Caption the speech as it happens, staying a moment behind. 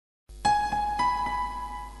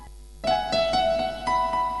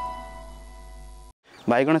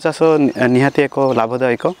बैगण चाष निहाती एक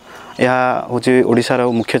लाभदायक यह हूँ ओडिशार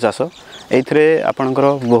मुख्य चाष एइथिरे आपणकर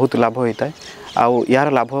बहुत लाभ होता है आउ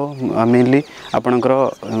यार लाभ मेनली आपणकर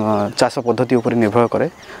चाष पद्धति उपर निर्भर करे।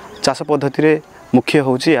 चाष पद्धति रे मुख्य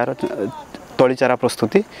हूँ यार तली चारा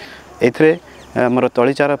प्रस्तुति एथिरे मोर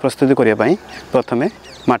तली चारा प्रस्तुति करने पाई प्रथमे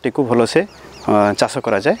माटी को भलसे चाष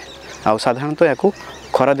करा जाए आउ साधारणतः या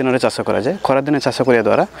खरा दिन में चाष करा जाए। खरा दिन चाष करिया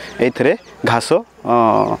द्वारा एथिरे घास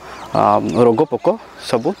रोग पोक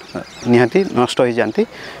सबू निहाती नष्ट हो जाती।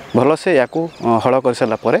 भलसे या हल कर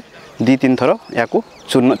सारा पर 2-3 थर या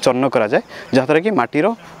चूर्ण करा जाए जहाँद्वारा कि माटीर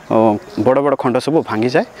बड़ बड़ खंड सब भांगी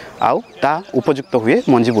जाए आउ ता उपयुक्त हुए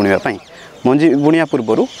मंजी बुणिया पाई। मंजी बुणिया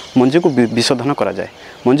पूर्व मंजी को विशोधन करा जाए।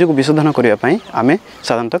 मंजी को विशोधन करने आम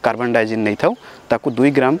साधारणतः कार्बन डाइजिन नहीं था ताकू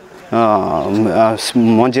 2 ग्राम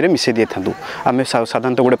मंजी मिसई दी था। आम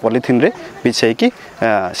साधारणतः गोटे पॉलीथिन रे बिछाई कि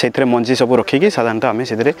से मंजी सब रखिकी साधारणतः आम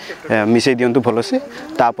से मिसई दिंतु भलसे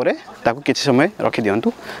तापर ताकू किसी समय रखी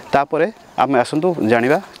दिंतु। तापर आम आसतु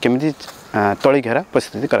जाना केमी तली घेरा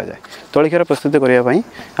प्रस्तुति करा जाए। तली घेरा प्रस्तुति करने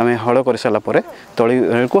आम हल कर सारापर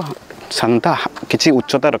तली को साधारणतः किसी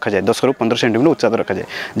उच्चता रखा जाए 10 ରୁ 15 सेंटीमीटर उच्चता रखा जाए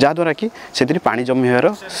जहाँद्वारा कि से पानी जमी होर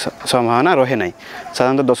संभावना रहे ना।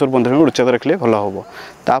 साधारणतः 10 ରୁ 15 सेंटीमीटर उच्चता रखले भल हम।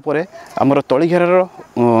 तापर आमर तली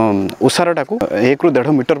घेरार ओसारटा को 1 ରୁ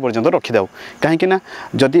 1.5 मीटर पर्यंत रखिदे कहीं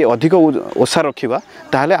जदि अधिक ओसार रखा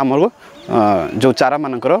ताहले आमर जो चारा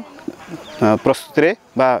मानकर प्रस्तुति रे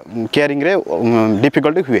बा केयरिंग रे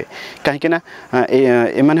डिफिकल्टी हुए कहीं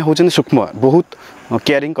एमाने होचन सूक्ष्म बहुत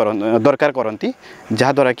केयरिंग दरकार करती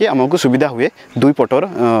जहाँद्वारा कि आमको सुविधा हुए 2 पटर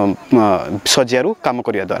सजियारू काम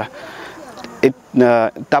करिया द्वारा।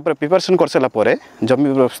 तापर प्रिपरेशन कर सारा पर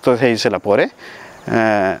जमी प्रस्तुत हो सारापर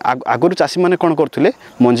आगुरी चाषी मैंने कौन करते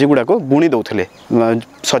मंजी गुड़ाक बुणी दौले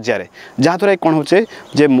सज्जार जहाँद्वारा कौन हो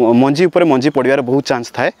मंजी उपर मंजी पड़ार बहुत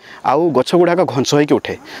चान्स थाए आउ गछ गुड़ाक घंस होकर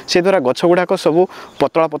उठे से द्वारा गछ गुड़ाक सब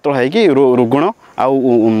पतला पतला हो रुगुण आउ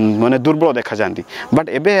माने दुर्बल देखा जाती। बट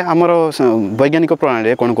एबे आमर वैज्ञानिक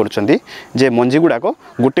प्रणाली कौन कर मंजी गुड़ाक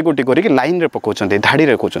गोटे गोटे करके लाइन रे पकाउछन्ते धाड़ी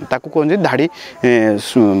रे कहउछन्ते ताकू कहउछन्ते धाड़ी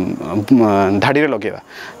धाड़ी रे लगेबा।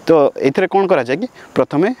 तो एथिरे कौन करा जाए कि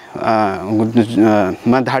प्रथमे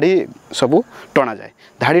धाड़ी सबू टणा जाए।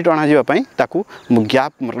 धाड़ी टणा जावाई ताकू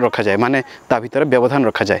गैप रखा जाए माने ता भीतर व्यवधान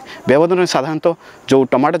रखा जाए। व्यवधान साधारणतः जो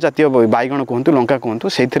टमाटो जातीय बैगण कहतु लंका कहतु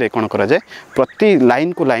से कौन करा जाए प्रति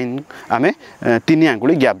लाइन को लाइन आमे 3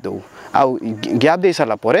 आंगुली गैप दऊ आउ गैप दे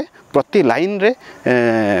सारा पर प्रति लाइन रे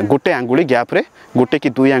गोटे आंगुली गैप रे गोटे कि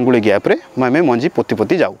 2 आंगुली गैप रे आम मंजी पोती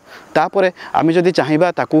पोती जाऊ। तापर आम जदि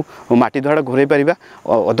चाहिबा ताकू माटी द्वारा घोरै परिबा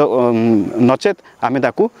नचेत आम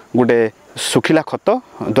ताकू गोटे सुखिला खत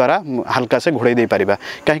द्वारा हल्का से घोड़े दे पारिबा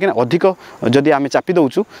कहीं अधिक जदि आम चापी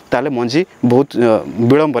दउचु ताले मंजी बहुत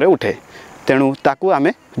विलंब उठे। तेणु ताकू आम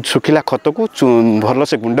सुखिला खत को भल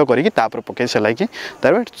से गुंड करके पकई सलाइकी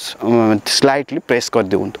स्लाइटली प्रेस कर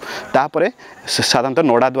दिंतु। तापर साधारणतः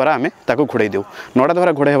नड़ा द्वारा आम ताकू घोड़े देऊ। नड़ा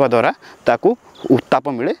द्वारा घोड़े होगा द्वारा ताकू उत्ताप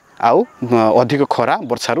मिले आउ अधिक खरा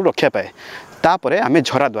वर्षारू रक्षा पाए। तापर आम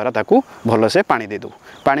झरा द्वारा ताकू भल से पानी दे दऊ।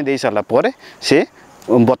 पानी दे सारा पर से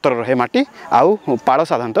बतर रहे माटी आउ पाड़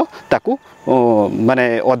साधारणतः ताकू माने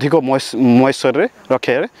अधिक मॉइस्चर रे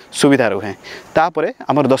रखे सुविधा रहे। तापर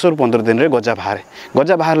आमर 10 ରୁ 15 दिन रे गजा बाहर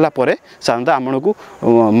गजा बाहरला पर साधारणतः आम को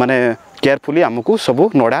माने केयरफुली आमको सब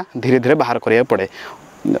नड़ा धीरे धीरे बाहर करिया पड़े।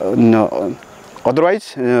 अदरवाइज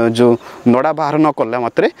जो नड़ा बाहर न कला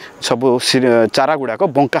मात्रे सब चारा गुड़ाक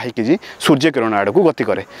बंका होगी सूर्य किरण आड़ को गति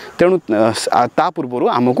करे। तेणु ता पूर्व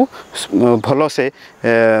आमको भल से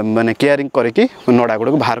माने केयरिंग करके नड़ा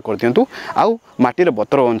गुड़ाक बाहर कर दिंतु आउ माटीर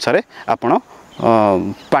बतर अनुसार आपण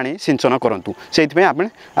पानी सिंचन करंतु। से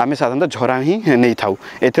आम साधारणतः झरा ही नहीं था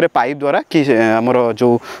ए पाइप द्वारा कि आमर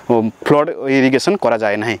जो फ्लड इरिगेशन करा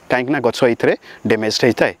जाए ना कहीं गछ ये डैमेज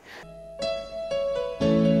होता है।